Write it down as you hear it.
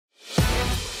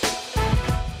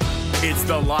It's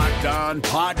the Locked On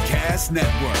Podcast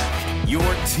Network, your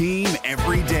team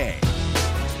every day.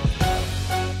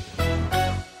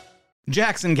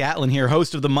 Jackson Gatlin here,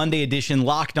 host of the Monday edition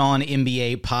Locked On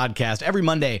NBA podcast. Every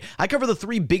Monday, I cover the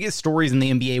three biggest stories in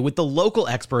the NBA with the local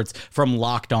experts from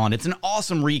Locked On. It's an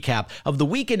awesome recap of the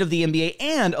weekend of the NBA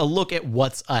and a look at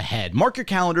what's ahead. Mark your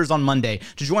calendars on Monday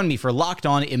to join me for Locked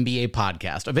On NBA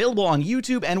podcast, available on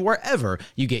YouTube and wherever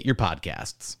you get your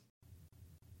podcasts.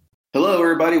 Hello,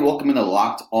 everybody. Welcome to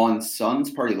Locked On Suns,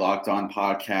 part of the Locked On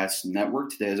Podcast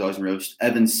Network. Today, as always, I'm your host,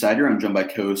 Evan Sider. I'm joined by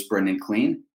co-host Brendan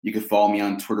Clean. You can follow me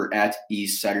on Twitter at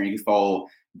eSider. You can follow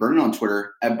Brendan on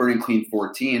Twitter at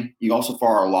BrendanClean14. You can also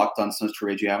follow our Locked On Suns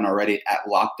Twitter if you haven't already at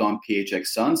Locked On PHX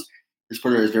Suns. Your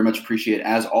support is very much appreciated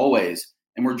as always.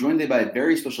 And we're joined today by a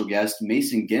very special guest,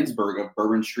 Mason Ginsberg of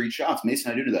Bourbon Street Shots. Mason,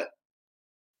 how do you do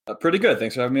today? Pretty good.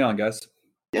 Thanks for having me on, guys.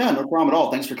 Yeah, no problem at all.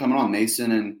 Thanks for coming on,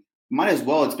 Mason. And might as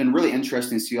well. It's been really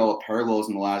interesting to see all the parallels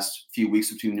in the last few weeks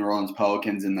between New Orleans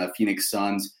Pelicans and the Phoenix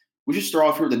Suns. We should start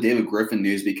off here with the David Griffin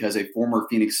news because a former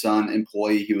Phoenix Sun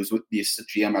employee, he was with the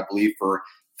GM, I believe, for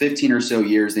 15 or so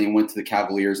years. Then he went to the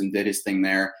Cavaliers and did his thing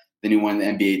there. Then he went to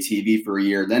NBA TV for a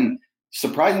year. Then,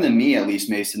 surprising to me at least,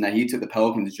 Mason, that he took the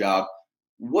Pelicans job.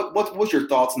 What was your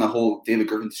thoughts on the whole David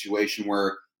Griffin situation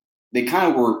where they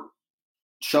kind of were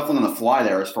shuffling on the fly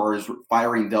there as far as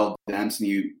firing Dell Demps and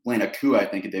you playing a coup, I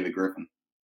think, at David Griffin?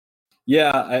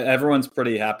 Yeah, everyone's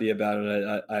pretty happy about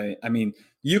it. I mean,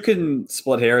 you can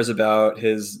split hairs about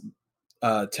his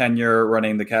tenure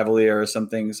running the Cavaliers. Some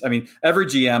things. I mean, every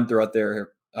GM throughout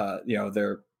their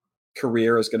their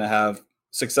career is going to have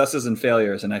successes and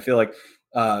failures, and I feel like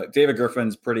David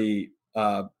Griffin's pretty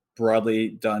broadly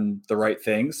done the right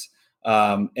things.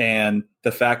 And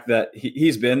the fact that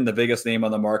he's been the biggest name on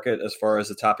the market as far as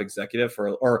the top executive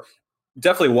or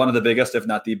definitely one of the biggest, if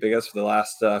not the biggest, for the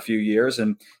last few years.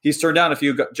 And he's turned down a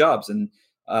few jobs. And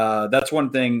that's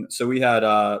one thing. So we had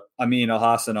Amin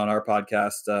Al-Hassan on our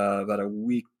podcast about a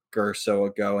week or so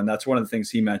ago. And that's one of the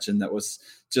things he mentioned that was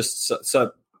just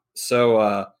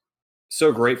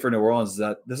so great for New Orleans,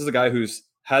 that this is a guy who's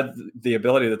had the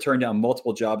ability to turn down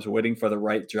multiple jobs waiting for the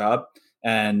right job.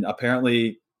 And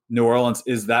apparently New Orleans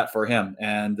is that for him.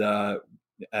 And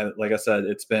like I said,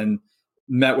 it's been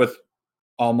met with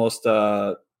almost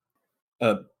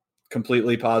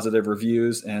completely positive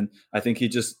reviews. And I think he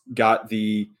just got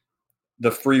the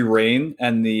free reign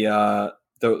and the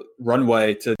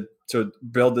runway to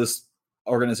build this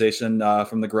organization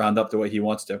from the ground up the way he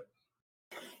wants to.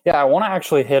 Yeah, I want to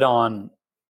actually hit on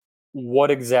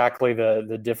what exactly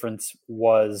the difference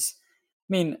was.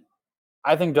 I mean,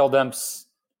 I think Dell Demps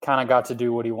kind of got to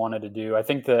do what he wanted to do. I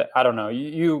think that, I don't know,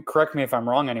 you correct me if I'm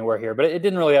wrong anywhere here, but it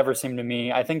didn't really ever seem to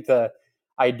me. I think the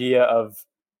idea of,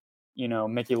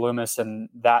 Mickey Loomis and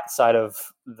that side of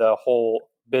the whole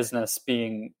business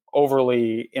being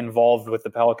overly involved with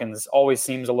the Pelicans always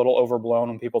seems a little overblown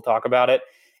when people talk about it.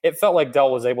 It felt like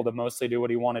Dell was able to mostly do what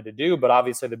he wanted to do, but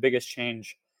obviously the biggest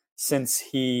change since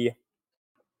he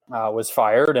was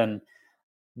fired and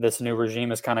this new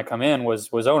regime has kind of come in was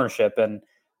ownership. And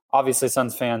obviously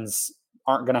Suns fans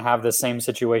aren't going to have the same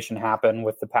situation happen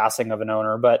with the passing of an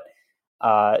owner, but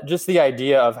just the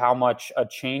idea of how much a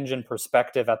change in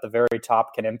perspective at the very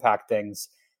top can impact things.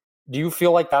 Do you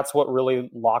feel like that's what really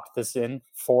locked this in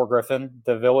for Griffin?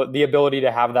 The ability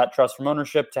to have that trust from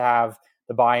ownership, to have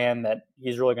the buy-in that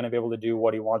he's really going to be able to do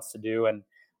what he wants to do and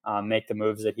make the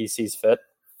moves that he sees fit?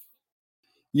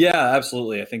 Yeah,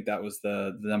 absolutely. I think that was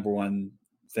the number one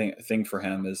thing for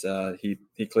him is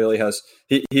he clearly has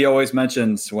he always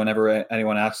mentions, whenever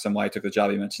anyone asks him why he took the job,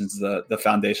 he mentions the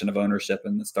foundation of ownership,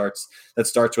 and that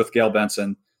starts with Gail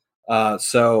Benson.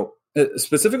 So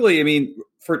specifically, I mean,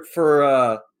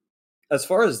 for as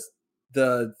far as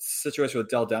the situation with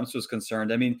Dell Demps was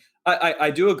concerned, I mean,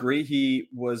 I do agree he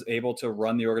was able to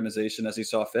run the organization as he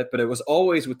saw fit, but it was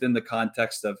always within the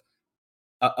context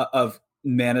of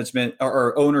management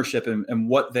or ownership and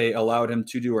what they allowed him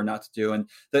to do or not to do. And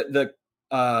the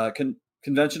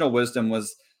conventional wisdom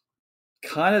was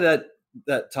kind of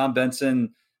that Tom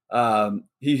Benson,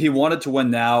 he wanted to win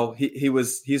now.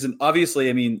 He's obviously,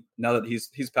 I mean, now that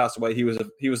he's passed away, he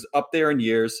was up there in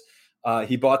years.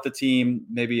 He bought the team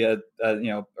maybe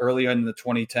early in the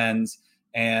 2010s,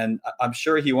 and I'm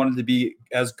sure he wanted to be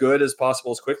as good as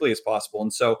possible, as quickly as possible.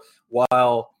 And so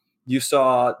while you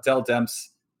saw Dell Demps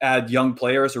add young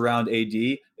players around AD,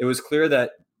 it was clear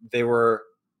that they were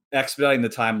expediting the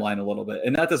timeline a little bit.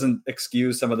 And that doesn't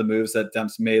excuse some of the moves that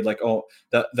Demps made, like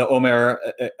the Omer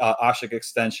Ashik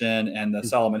extension and the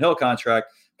Solomon Hill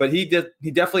contract. But he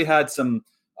definitely had some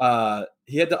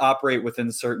he had to operate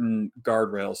within certain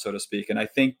guardrails, so to speak. And I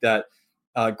think that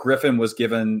Griffin was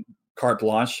given carte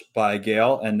blanche by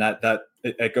Gale, and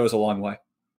it goes a long way.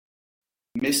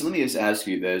 Mason, let me just ask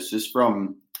you this, just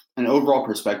from an overall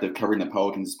perspective covering the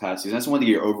Pelicans this past season. I just want to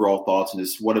get your overall thoughts on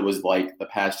just what it was like the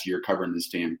past year covering this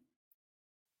team.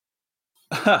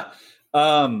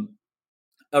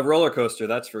 A roller coaster,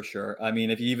 that's for sure. I mean,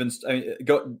 if you even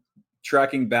go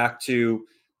tracking back to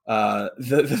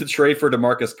the trade for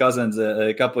DeMarcus Cousins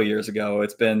a couple of years ago,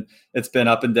 it's been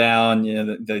up and down. You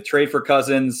know, the trade for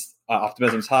Cousins,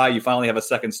 optimism's high. You finally have a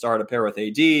second star to pair with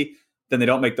AD. Then they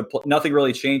don't make nothing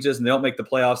really changes, and they don't make the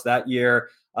playoffs that year.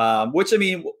 Which, I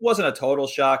mean, wasn't a total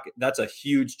shock. That's a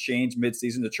huge change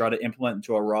midseason to try to implement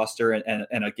into a roster and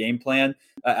a game plan,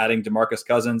 adding DeMarcus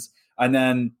Cousins. And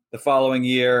then the following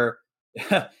year,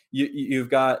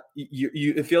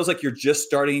 it feels like you're just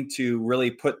starting to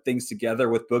really put things together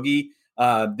with Boogie.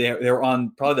 They're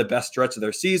on probably the best stretch of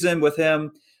their season with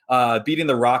him, beating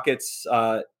the Rockets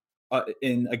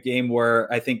in a game where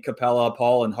I think Capella,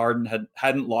 Paul, and Harden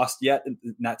hadn't lost yet in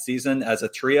that season as a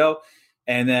trio.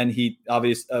 And then he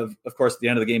obviously, of course, at the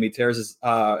end of the game, he tears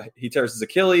his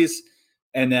Achilles.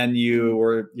 And then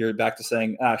you're back to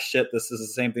saying, shit, this is the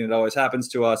same thing that always happens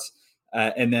to us.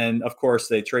 And then, of course,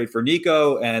 they trade for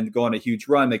Nico and go on a huge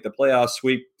run, make the playoffs,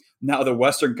 sweep. Now the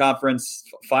Western Conference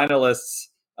finalists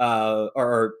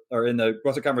are in the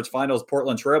Western Conference Finals,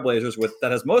 Portland Trailblazers,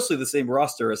 that has mostly the same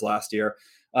roster as last year.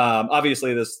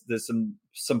 Obviously, there's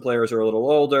some players are a little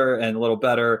older and a little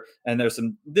better, and there's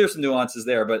some nuances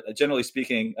there. But generally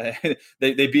speaking,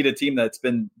 they beat a team that's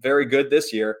been very good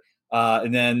this year.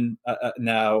 And then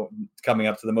now coming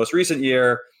up to the most recent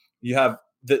year, you have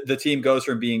the team goes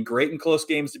from being great in close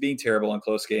games to being terrible in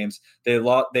close games. They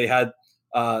had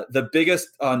the biggest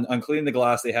on cleaning the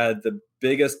glass. They had the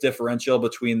biggest differential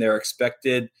between their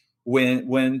expected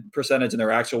win percentage and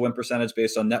their actual win percentage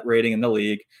based on net rating in the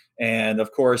league. And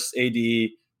of course, AD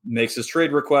makes his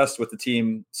trade request with the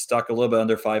team stuck a little bit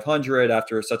under 500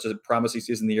 after such a promising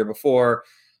season the year before.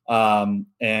 And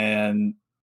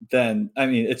then, I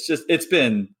mean, it's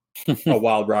been a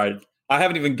wild ride. I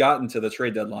haven't even gotten to the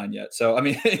trade deadline yet. So, I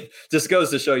mean, it just goes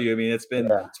to show you, I mean, it's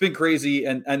been crazy.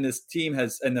 And this team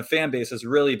and the fan base has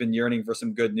really been yearning for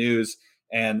some good news.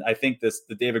 And I think the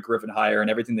David Griffin hire and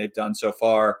everything they've done so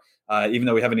far, even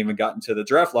though we haven't even gotten to the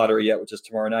draft lottery yet, which is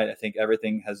tomorrow night, I think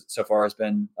everything has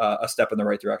been a step in the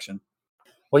right direction.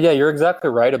 Well, yeah, you're exactly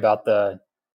right about the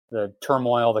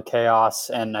turmoil, the chaos.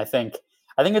 And I think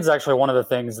it's actually one of the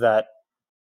things that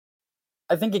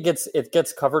I think it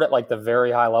gets covered at like the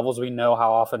very high levels. We know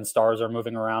how often stars are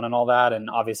moving around and all that. And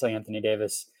obviously Anthony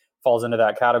Davis falls into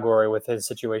that category with his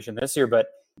situation this year. But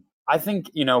I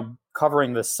think,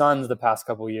 covering the Suns the past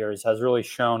couple of years has really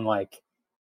shown like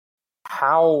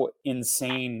how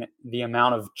insane the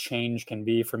amount of change can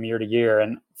be from year to year.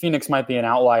 And Phoenix might be an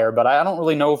outlier, but I don't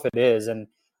really know if it is. And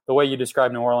the way you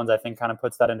describe New Orleans, I think kind of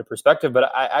puts that into perspective, but it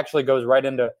actually goes right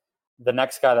into the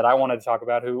next guy that I wanted to talk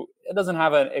about, who it doesn't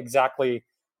have exactly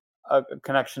a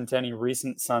connection to any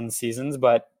recent Suns seasons,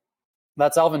 but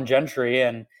that's Alvin Gentry.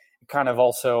 And kind of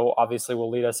also obviously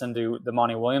will lead us into the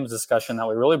Monty Williams discussion that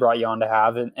we really brought you on to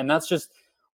have. And that's just,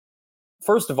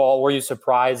 first of all, were you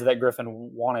surprised that Griffin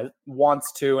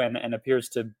wants to and appears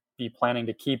to be planning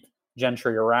to keep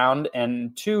Gentry around?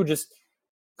 And two, just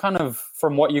kind of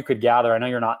from what you could gather, I know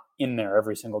you're not in there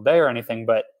every single day or anything,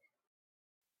 but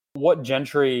what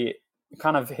Gentry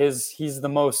kind of he's the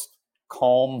most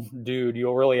calm dude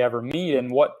you'll really ever meet,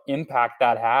 and what impact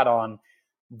that had on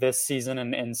this season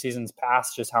and seasons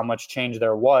past, just how much change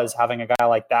there was having a guy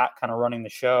like that kind of running the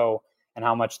show and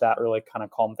how much that really kind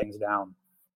of calmed things down.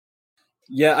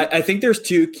 Yeah, I think there's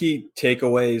two key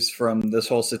takeaways from this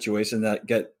whole situation that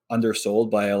get undersold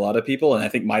by a lot of people, and I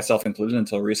think myself included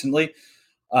until recently.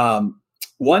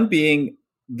 One being,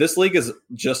 this league is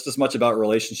just as much about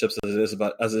relationships as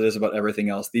it is about everything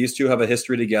else. These two have a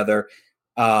history together.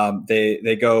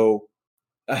 They go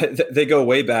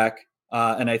way back,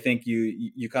 and I think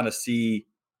you kind of see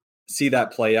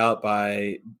that play out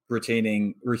by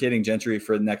retaining Gentry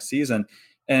for the next season,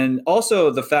 and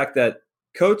also the fact that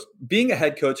being a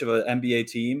head coach of an NBA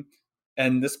team,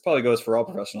 and this probably goes for all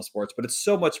professional sports, but it's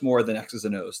so much more than X's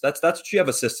and O's. That's what you have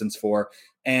assistants for.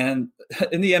 And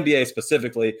in the NBA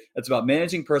specifically, it's about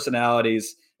managing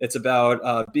personalities. It's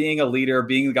about being a leader,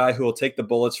 being the guy who will take the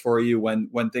bullets for you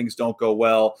when things don't go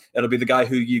well. It'll be the guy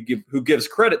who gives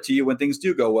credit to you when things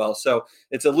do go well. So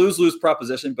it's a lose-lose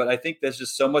proposition, but I think there's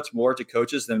just so much more to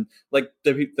coaches than like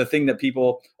the thing that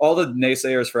all the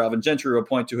naysayers for Alvin Gentry will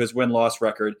point to his win-loss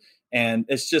record. And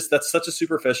it's just, that's such a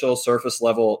superficial surface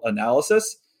level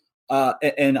analysis.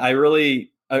 And I really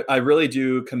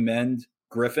do commend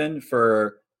Griffin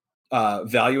for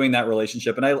valuing that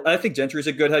relationship. And I think Gentry's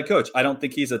a good head coach. I don't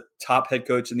think he's a top head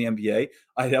coach in the NBA.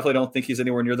 I definitely don't think he's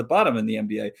anywhere near the bottom in the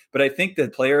NBA. But I think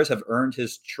that players have earned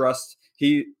his trust.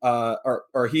 He's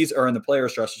earned the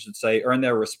players' trust, I should say, earned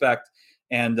their respect.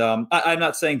 And I'm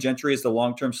not saying Gentry is the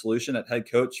long-term solution at head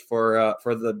coach for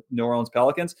the New Orleans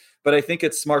Pelicans, but I think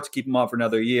it's smart to keep him on for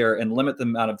another year and limit the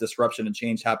amount of disruption and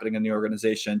change happening in the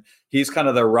organization. He's kind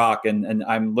of their rock, and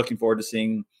I'm looking forward to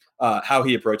seeing how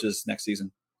he approaches next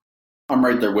season. I'm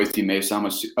right there with you, Mason.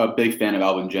 I'm a big fan of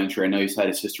Alvin Gentry. I know he's had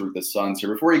his history with the Suns. So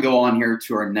before we go on here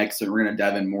to our next, we're going to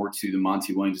dive in more to the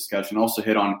Monty Williams discussion. Also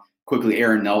hit on quickly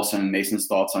Aaron Nelson and Mason's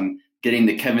thoughts on getting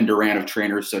the Kevin Durant of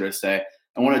trainers, so to say.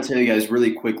 I want to tell you guys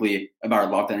really quickly about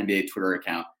our Locked On NBA Twitter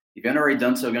account. If you haven't already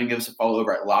done so, go and give us a follow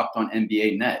over at Locked On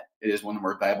NBA Net. It is one of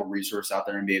our valuable resources out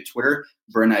there on NBA Twitter.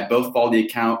 Brent and I both follow the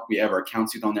account. We have our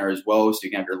account on there as well, so you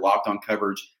can have your Locked On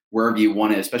coverage wherever you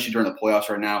want it, especially during the playoffs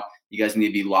right now. You guys need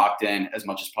to be locked in as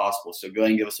much as possible. So go ahead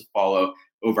and give us a follow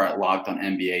over at Locked On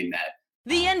NBA Net.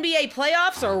 The NBA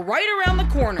playoffs are right around the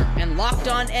corner, and Locked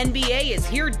On NBA is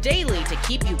here daily to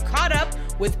keep you caught up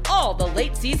with all the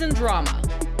late season drama.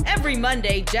 Every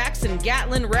Monday, Jackson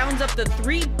Gatlin rounds up the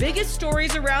 3 biggest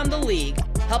stories around the league,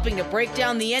 helping to break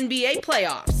down the NBA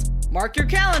playoffs. Mark your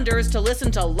calendars to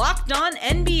listen to Locked On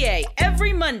NBA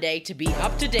every Monday to be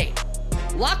up to date.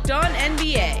 Locked On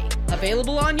NBA,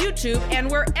 available on YouTube and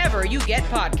wherever you get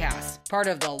podcasts. Part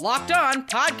of the Locked On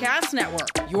Podcast Network,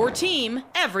 your team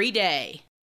every day.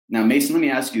 Now, Mason, let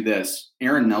me ask you this.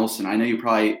 Aaron Nelson, I know you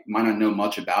probably might not know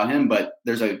much about him, but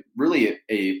there's a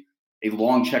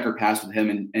long checker pass with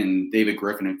him and David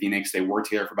Griffin in Phoenix. They worked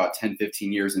together for about 10,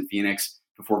 15 years in Phoenix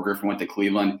before Griffin went to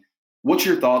Cleveland. What's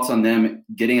your thoughts on them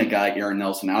getting a guy like Aaron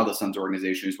Nelson out of the Suns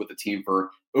organization who's with the team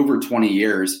for over 20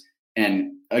 years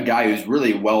and a guy who's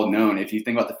really well known? If you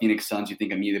think about the Phoenix Suns, you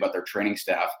think immediately about their training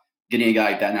staff. Getting a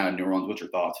guy like that now in New Orleans, what's your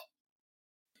thoughts?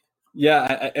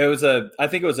 Yeah, I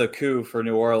think it was a coup for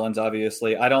New Orleans,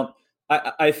 obviously.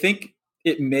 I think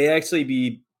it may actually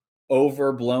be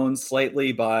overblown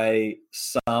slightly by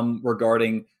some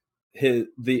regarding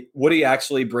what he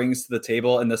actually brings to the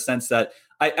table, in the sense that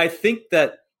I think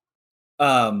that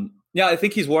I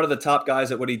think he's one of the top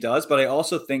guys at what he does, but I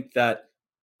also think that,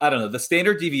 I don't know, the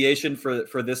standard deviation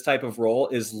for this type of role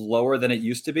is lower than it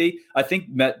used to be. I think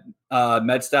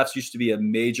med staffs used to be a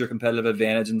major competitive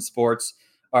advantage in sports.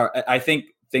 I think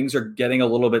things are getting a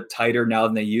little bit tighter now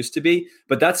than they used to be.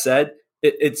 But that said,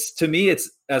 it's to me,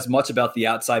 it's as much about the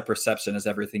outside perception as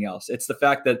everything else. It's the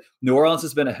fact that New Orleans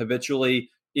has been a habitually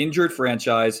injured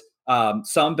franchise,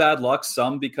 some bad luck,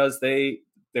 some because they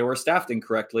were staffed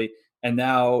incorrectly. And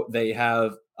now they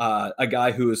have a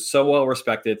guy who is so well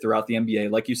respected throughout the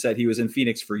NBA. Like you said, he was in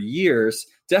Phoenix for years,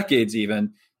 decades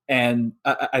even. And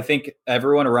I think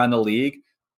everyone around the league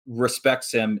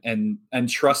respects him and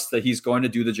trusts that he's going to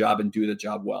do the job and do the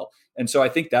job well. And so I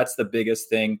think that's the biggest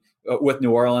thing with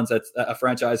New Orleans. That's a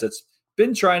franchise that's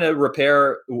been trying to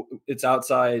repair its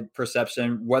outside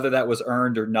perception, whether that was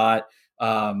earned or not.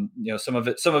 Some of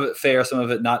it fair, some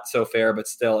of it not so fair, but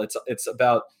still it's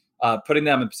about putting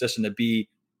them in position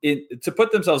to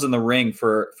put themselves in the ring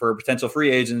for potential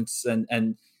free agents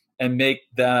and make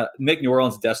New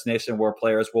Orleans a destination where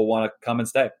players will want to come and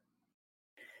stay.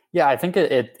 Yeah, I think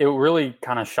it really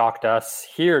kind of shocked us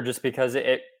here, just because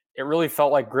it really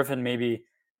felt like Griffin maybe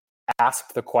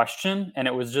asked the question, and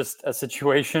it was just a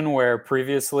situation where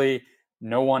previously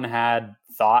no one had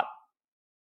thought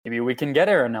maybe we can get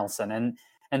Aaron Nelson,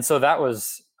 and so that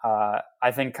was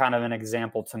I think kind of an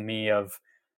example to me of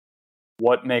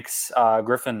what makes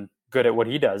Griffin good at what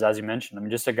he does, as you mentioned. I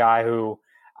mean, just a guy who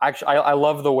actually I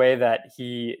love the way that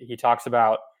he talks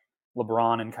about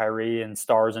LeBron and Kyrie and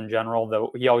stars in general,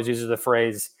 though he always uses the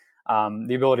phrase,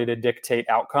 the ability to dictate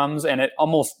outcomes. And it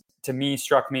almost, to me,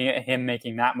 struck me him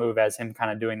making that move as him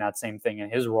kind of doing that same thing in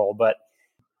his role. But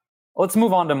let's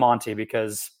move on to Monty,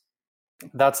 because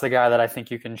that's the guy that I think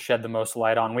you can shed the most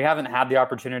light on. We haven't had the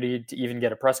opportunity to even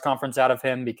get a press conference out of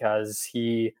him because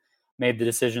he made the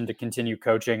decision to continue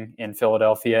coaching in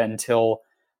Philadelphia until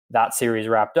that series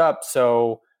wrapped up.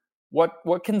 So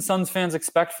what can Suns fans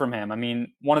expect from him? I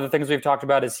mean, one of the things we've talked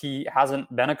about is he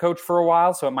hasn't been a coach for a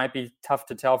while, so it might be tough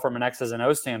to tell from an X's and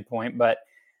O's standpoint. But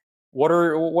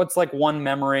what's like one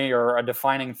memory or a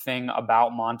defining thing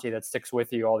about Monty that sticks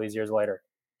with you all these years later?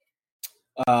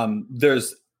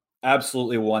 There's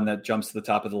absolutely one that jumps to the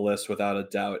top of the list without a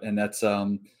doubt, and that's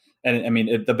and I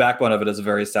mean the backbone of it is a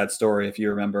very sad story. If you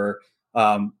remember,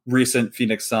 recent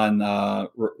Phoenix Sun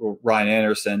Ryan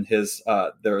Anderson,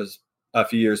 there was a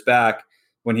few years back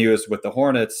when he was with the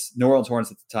Hornets, New Orleans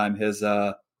Hornets at the time,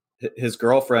 his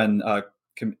girlfriend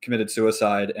committed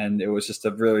suicide, and it was just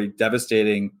a really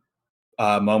devastating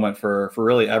moment for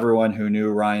really everyone who knew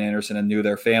Ryan Anderson and knew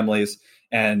their families.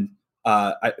 And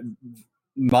the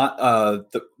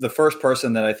first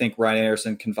person that I think Ryan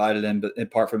Anderson confided in, but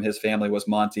apart from his family, was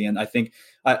Monty. And I think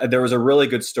there was a really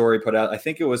good story put out. I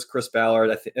think it was Chris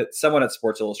Ballard. Someone at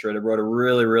Sports Illustrated wrote a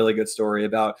really, really good story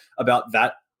about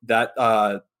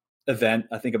that event.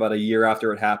 I think about a year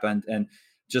after it happened, and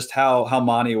just how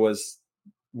Monty was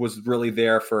really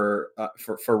there for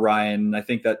Ryan. And I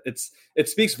think that it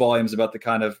speaks volumes about the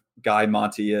kind of guy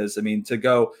Monty is. I mean, to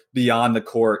go beyond the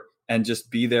court and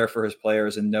just be there for his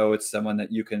players and know it's someone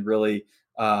that you can really,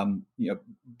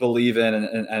 believe in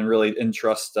and really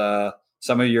entrust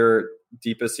some of your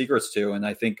deepest secrets to. And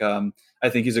I think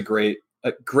he's a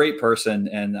great person,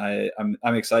 and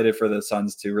I'm excited for the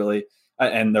Suns to really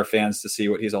and their fans to see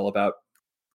what he's all about.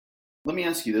 Let me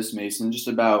ask you this, Mason, just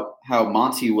about how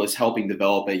Monty was helping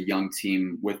develop a young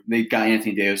team. They got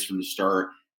Anthony Davis from the start,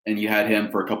 and you had him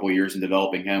for a couple of years in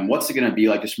developing him. What's it going to be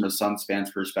like, just from a Suns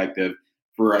fan's perspective,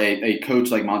 for a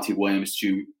coach like Monty Williams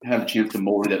to have a chance to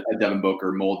mold a Devin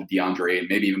Booker, mold a DeAndre, and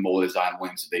maybe even mold a Zion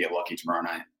Williams if they get lucky tomorrow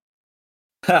night?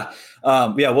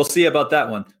 Yeah, we'll see about that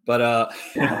one. But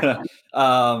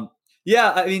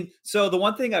yeah, I mean, so the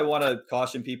one thing I want to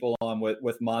caution people on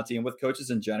with Monty and with coaches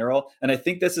in general, and I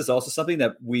think this is also something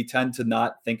that we tend to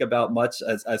not think about much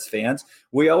as fans.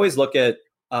 We always look at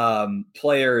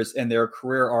players and their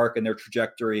career arc and their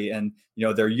trajectory, and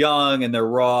they're young and they're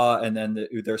raw, and then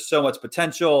there's so much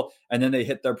potential, and then they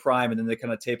hit their prime and then they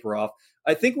kind of taper off.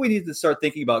 I think we need to start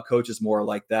thinking about coaches more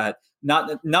like that.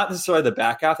 Not necessarily the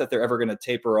back half that they're ever going to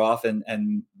taper off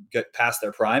and get past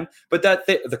their prime, but that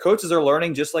the coaches are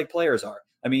learning just like players are.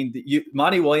 I mean,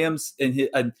 Monty Williams,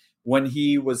 when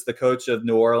he was the coach of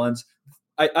New Orleans,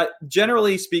 I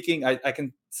generally speaking, I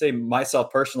can say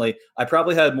myself personally, I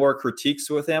probably had more critiques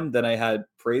with him than I had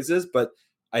praises, but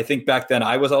I think back then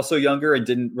I was also younger and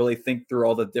didn't really think through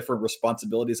all the different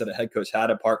responsibilities that a head coach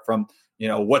had, apart from,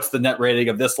 what's the net rating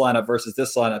of this lineup versus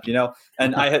this lineup,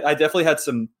 and I definitely had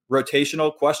some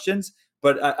rotational questions,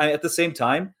 but at the same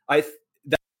time,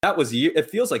 that was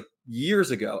it feels like years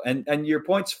ago. And your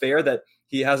point's fair that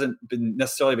he hasn't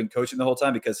necessarily been coaching the whole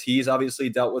time, because he's obviously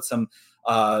dealt with some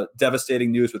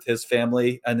devastating news with his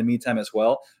family in the meantime as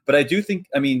well. But I do think,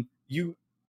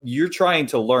 you're trying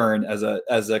to learn as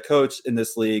a coach in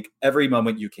this league every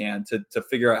moment you can to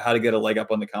figure out how to get a leg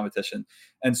up on the competition.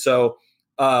 And so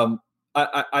I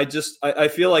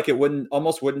feel like it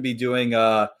wouldn't be doing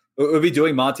it would be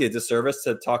doing Monty a disservice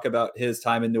to talk about his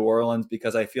time in New Orleans,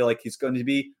 because I feel like he's going to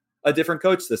be a different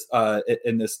coach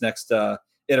in this next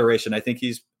iteration. I think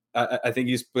he's going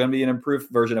to be an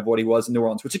improved version of what he was in New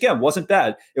Orleans, which again wasn't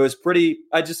bad. It was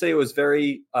I'd just say it was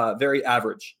very, very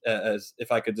average, as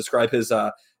if I could describe his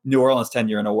New Orleans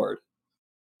tenure in a word.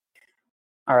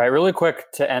 All right, really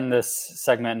quick to end this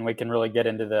segment, and we can really get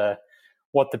into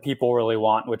what the people really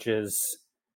want, which is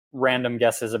random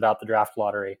guesses about the draft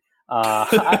lottery.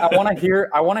 I want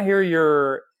to hear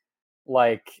your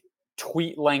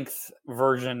tweet length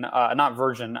review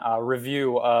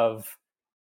of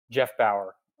Jeff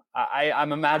Bauer.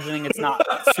 I'm imagining it's not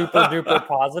super duper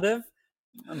positive,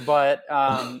 but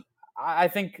I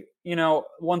think,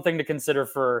 one thing to consider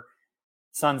for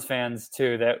Suns fans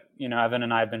too, that, Evan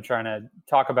and I have been trying to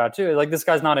talk about too, like, this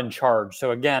guy's not in charge.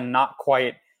 So again, not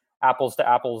quite apples to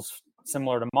apples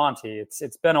similar to Monty.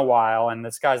 It's been a while, and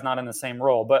this guy's not in the same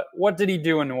role, but what did he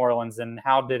do in New Orleans, and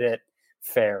how did it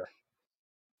fare?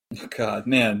 Oh God,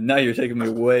 man, now you're taking me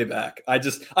way back. I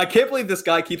can't believe this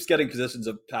guy keeps getting positions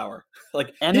of power.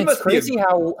 And it's crazy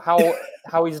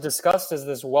how he's discussed as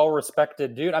this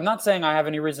well-respected dude. I'm not saying I have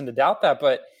any reason to doubt that,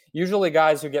 but usually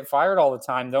guys who get fired all the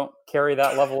time don't carry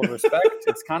that level of respect.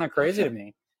 It's kind of crazy to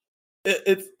me.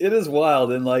 It is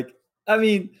wild. And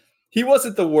he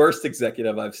wasn't the worst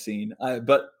executive I've seen,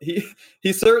 but he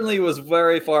certainly was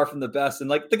very far from the best.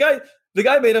 And the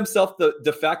guy made himself the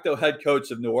de facto head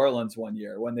coach of New Orleans one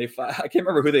year when I can't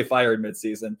remember who they fired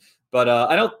midseason, but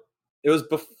it was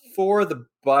before the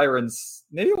Byron's,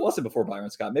 maybe it wasn't before Byron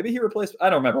Scott. Maybe he replaced, I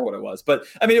don't remember what it was, but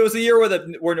it was a year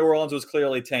where New Orleans was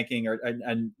clearly tanking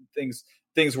and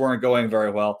things weren't going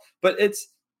very well, but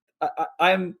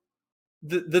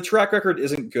the track record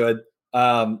isn't good.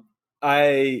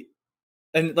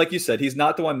 And like you said, he's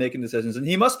not the one making decisions, and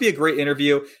he must be a great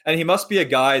interview, and he must be a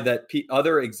guy that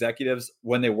other executives,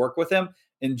 when they work with him,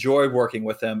 enjoy working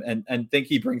with him and think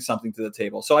he brings something to the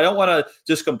table. So I don't want to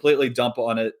just completely dump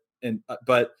on it. There's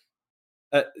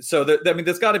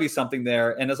got to be something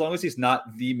there. And as long as he's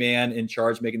not the man in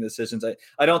charge making the decisions,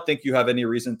 I don't think you have any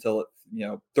reason to,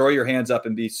 throw your hands up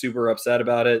and be super upset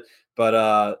about it.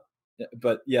 But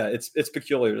but yeah, it's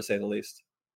peculiar to say the least.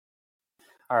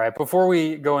 All right, before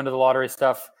we go into the lottery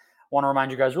stuff, I want to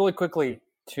remind you guys really quickly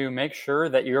to make sure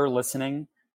that you're listening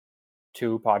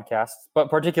to podcasts, but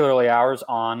particularly ours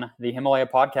on the Himalaya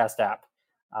podcast app.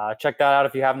 Check that out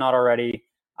if you have not already.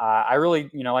 I really,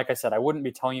 like I said, I wouldn't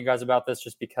be telling you guys about this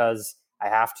just because I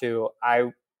have to.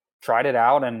 I tried it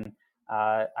out and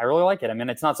I really like it. I mean,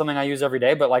 it's not something I use every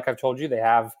day, but like I've told you, they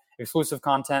have exclusive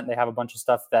content. They have a bunch of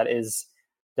stuff that is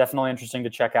definitely interesting to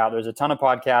check out. There's a ton of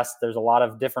podcasts. There's a lot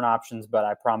of different options, but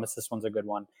I promise this one's a good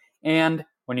one. And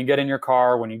when you get in your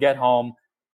car, when you get home,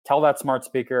 tell that smart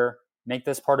speaker, make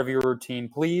this part of your routine,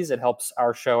 please. It helps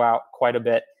our show out quite a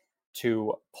bit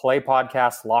to play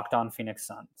podcasts Locked On Phoenix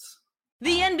Suns.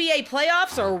 The NBA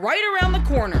playoffs are right around the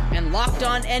corner, and Locked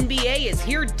On NBA is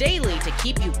here daily to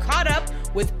keep you caught up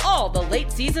with all the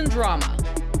late season drama.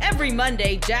 Every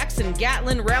Monday, Jackson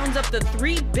Gatlin rounds up the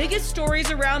 3 biggest stories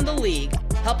around the league,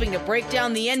 helping to break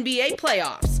down the NBA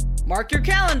playoffs. Mark your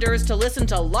calendars to listen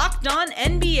to Locked On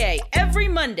NBA every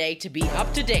Monday to be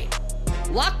up to date.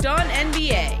 Locked On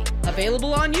NBA,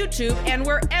 available on YouTube and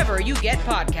wherever you get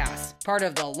podcasts. Part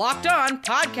of the Locked On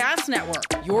Podcast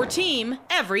Network, your team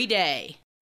every day.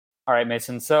 All right,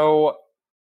 Mason. So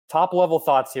top level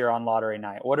thoughts here on lottery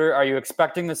night. Are you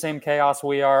expecting the same chaos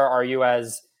we are? Are you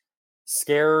as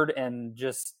scared and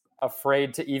just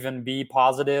afraid to even be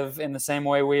positive in the same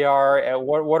way we are?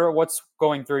 What's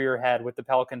going through your head with the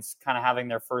Pelicans kind of having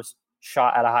their first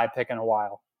shot at a high pick in a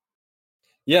while?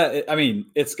 Yeah, I mean,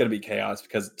 it's going to be chaos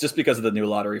because of the new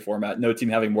lottery format. No team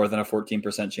having more than a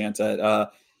 14% chance at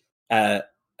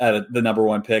the number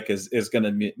one pick is going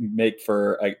to make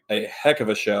for a heck of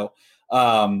a show.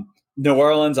 New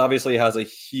Orleans obviously has a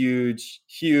huge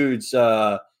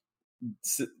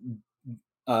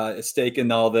stake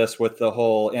in all this with the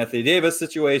whole Anthony Davis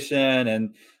situation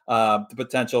and the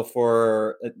potential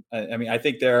for. I mean, I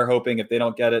think they're hoping if they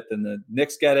don't get it, then the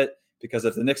Knicks get it, because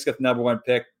if the Knicks get the number one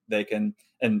pick, they can.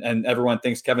 And everyone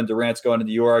thinks Kevin Durant's going to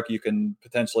New York. You can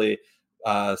potentially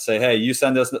say, "Hey, you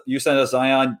send us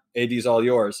Zion. AD's all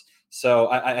yours." So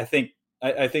I think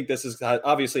this is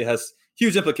obviously has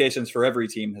huge implications for every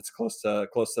team that's close to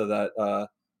that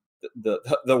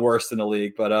the worst in the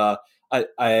league. But I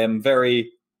am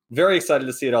very, very excited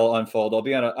to see it all unfold. I'll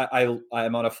be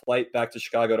I'm on a flight back to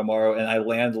Chicago tomorrow, and I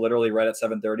land literally right at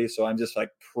 7:30. So I'm just like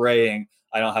praying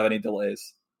I don't have any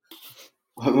delays.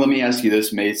 Let me ask you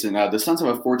this, Mason. The Suns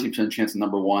have a 14% chance at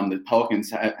number one. The Pelicans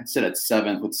sit at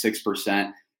 7th with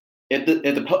 6%. If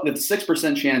the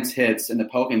 6% chance hits and the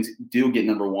Pelicans do get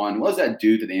number one, what does that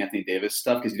do to the Anthony Davis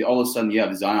stuff? Because all of a sudden you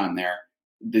have Zion there.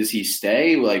 Does he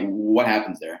stay? Like, what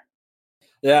happens there?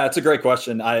 Yeah, it's a great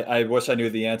question. I wish I knew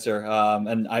the answer.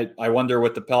 And I wonder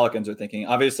what the Pelicans are thinking.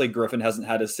 Obviously, Griffin hasn't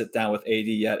had to sit down with AD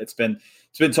yet. It's been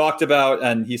talked about,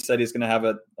 and he said he's going to have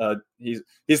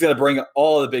he's going to bring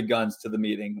all the big guns to the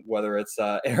meeting, whether it's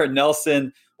Aaron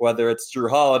Nelson, whether it's Drew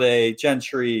Holiday,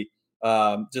 Gentry.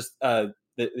 He's going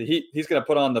to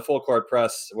put on the full court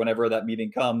press whenever that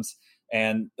meeting comes.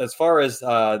 And as far as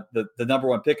the number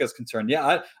one pick is concerned,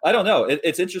 yeah, I don't know.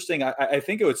 It's interesting. I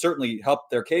think it would certainly help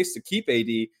their case to keep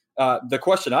AD. The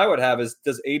question I would have is,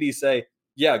 does AD say,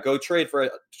 yeah, go trade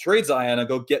Zion and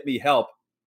go get me help?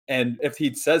 And if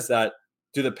he says that,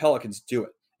 do the Pelicans do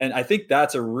it? And I think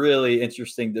that's a really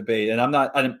interesting debate. And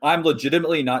I'm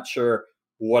legitimately not sure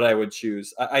what I would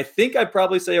choose. I think I'd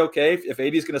probably say, okay, if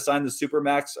AD is going to sign the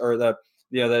Supermax or the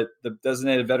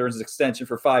designated veterans extension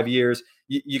for 5 years,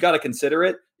 you got to consider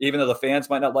it, even though the fans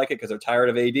might not like it because they're tired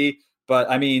of AD.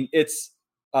 But I mean, it's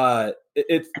I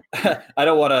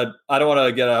don't want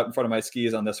to get out in front of my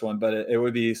skis on this one, but it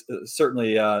would be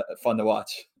certainly fun to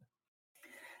watch.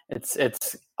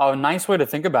 It's a nice way to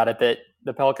think about it that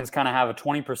the Pelicans kind of have a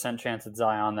 20% chance at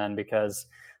Zion then, because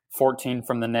 14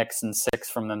 from the Knicks and 6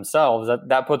 from themselves,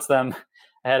 that puts them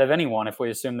ahead of anyone if we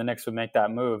assume the Knicks would make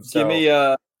that move. So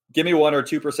Give me 1 or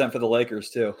 2% for the Lakers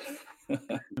too.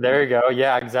 There you go.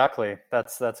 Yeah, exactly.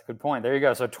 That's a good point. There you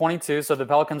go. So 22. So the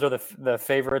Pelicans are the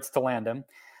favorites to land him,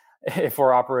 if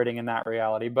we're operating in that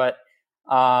reality. But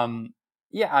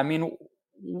yeah, I mean,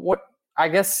 what I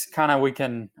guess kind of we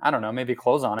can, I don't know, maybe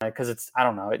close on it because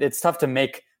it's tough to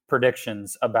make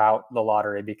predictions about the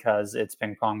lottery because it's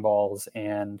ping pong balls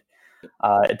and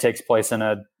it takes place in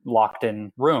a locked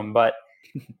in room. But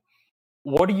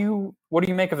what do you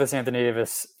make of this Anthony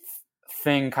Davis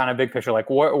thing, kind of big picture? Like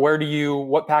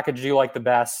what package do you like the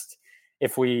best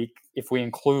if we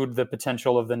include the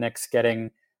potential of the Knicks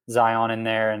getting Zion in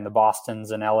there and the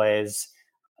Bostons and LAs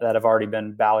that have already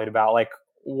been ballied about? Like,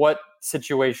 what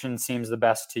situation seems the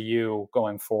best to you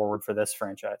going forward for this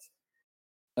franchise?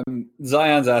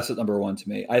 Zion's asset number one to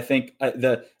me. I think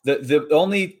the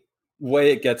only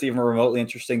way it gets even remotely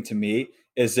interesting to me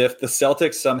is if the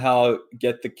Celtics somehow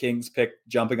get the Kings pick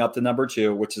jumping up to number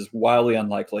 2, which is wildly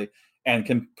unlikely, and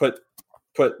can put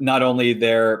not only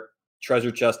their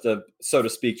treasure chest of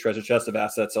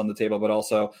assets on the table, but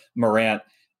also Morant.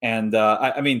 And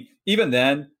I mean, even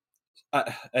then,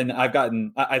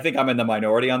 I think I'm in the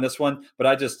minority on this one, but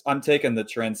I'm taking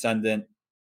the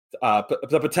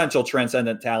potential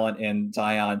transcendent talent in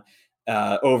Zion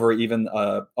over even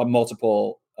a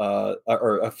multiple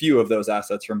or a few of those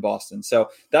assets from Boston. So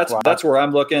that's where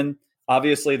I'm looking.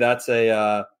 Obviously, that's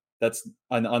an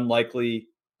unlikely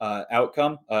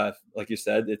outcome. Like you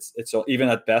said, it's even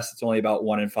at best, it's only about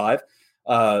 1 in 5.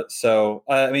 So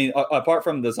I mean, apart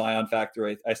from the Zion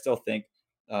factor, I still think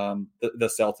the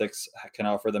Celtics can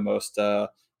offer the most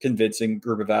convincing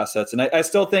group of assets. And I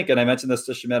still think, and I mentioned this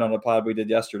to Schmidt on a pod we did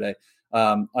yesterday,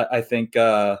 I think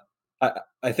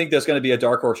there's going to be a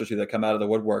dark horse or two that come out of the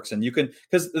woodworks. And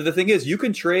because the thing is, you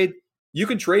can trade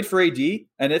for AD,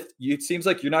 and if it seems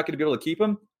like you're not going to be able to keep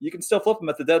him, you can still flip him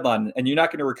at the deadline, and you're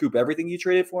not going to recoup everything you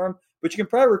traded for him, but you can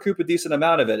probably recoup a decent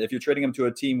amount of it if you're trading him to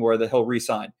a team where he'll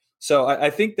re-sign. So I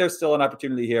think there's still an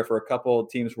opportunity here for a couple of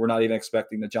teams we're not even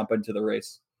expecting to jump into the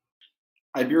race.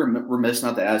 I'd be remiss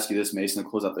not to ask you this, Mason, to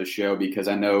close out the show, because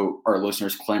I know our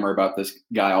listeners clamor about this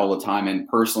guy all the time. And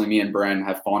personally, me and Bren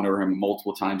have fawned over him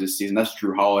multiple times this season. That's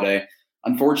Jrue Holiday.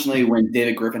 Unfortunately, when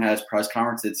David Griffin had his press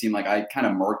conference, it seemed like I kind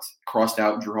of crossed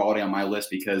out Jrue Holiday on my list,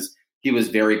 because he was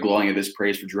very glowing of his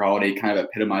praise for Jrue Holiday. He kind of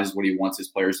epitomizes what he wants his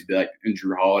players to be like in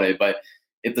Jrue Holiday. But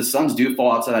if the Suns do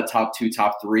fall outside that top 2,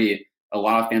 top 3, a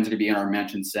lot of fans are going to be in our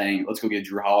mention saying, let's go get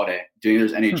Jrue Holiday. Do you think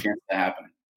there's any chance of that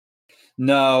happening?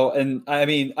 No. And I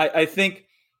mean, I think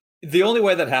the only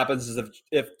way that happens is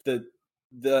if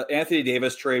the Anthony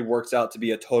Davis trade works out to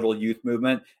be a total youth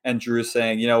movement, and Drew's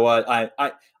saying, you know what,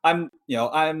 I'm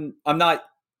not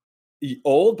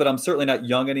old, but I'm certainly not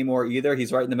young anymore either.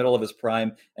 He's right in the middle of his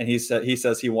prime, and he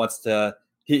says he wants out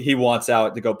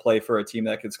to go play for a team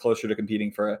that gets closer to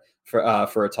competing for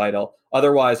a title.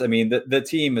 Otherwise, I mean, the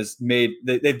team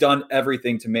they've done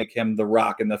everything to make him the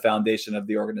rock and the foundation of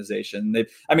the organization.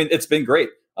 It's been great.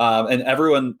 And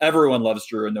everyone loves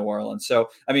Jrue in New Orleans. So,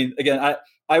 I mean, again,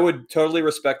 I would totally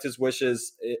respect his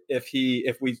wishes if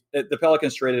the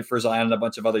Pelicans traded for Zion and a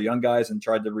bunch of other young guys and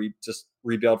tried to just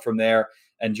rebuild from there,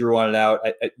 and Jrue wanted out.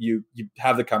 You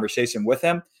have the conversation with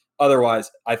him.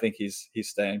 Otherwise, I think he's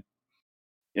staying.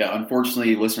 Yeah,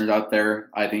 unfortunately, listeners out there,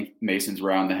 I think Mason's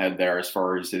right on the head there as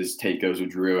far as his take goes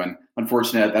with Jrue. And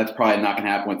unfortunately, that's probably not going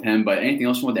to happen with him. But anything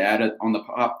else you want to add on the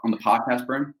podcast,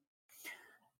 Bren?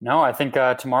 No, I think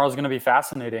tomorrow's going to be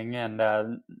fascinating.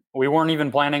 And we weren't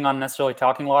even planning on necessarily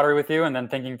talking lottery with you. And then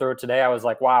thinking through it today, I was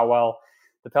like, wow, well,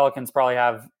 the Pelicans probably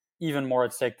have even more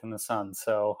at stake than the Suns.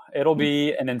 So it'll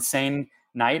be an insane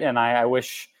night. And I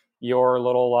wish your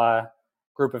little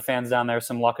group of fans down there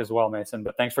some luck as well, Mason.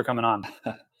 But thanks for coming on.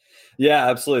 Yeah,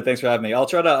 absolutely. Thanks for having me. I'll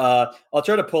try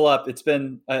to pull up. It's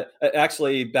been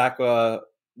actually back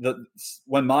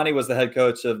when Monty was the head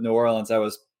coach of New Orleans, I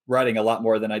was writing a lot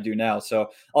more than I do now. So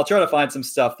I'll try to find some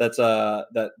stuff that's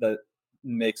that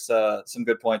makes some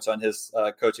good points on his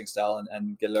coaching style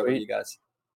and get it over to you guys.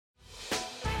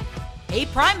 Hey,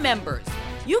 Prime members,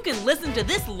 you can listen to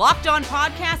this Locked On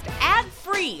podcast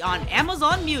ad-free on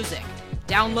Amazon Music.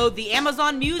 Download the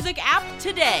Amazon Music app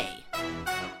today.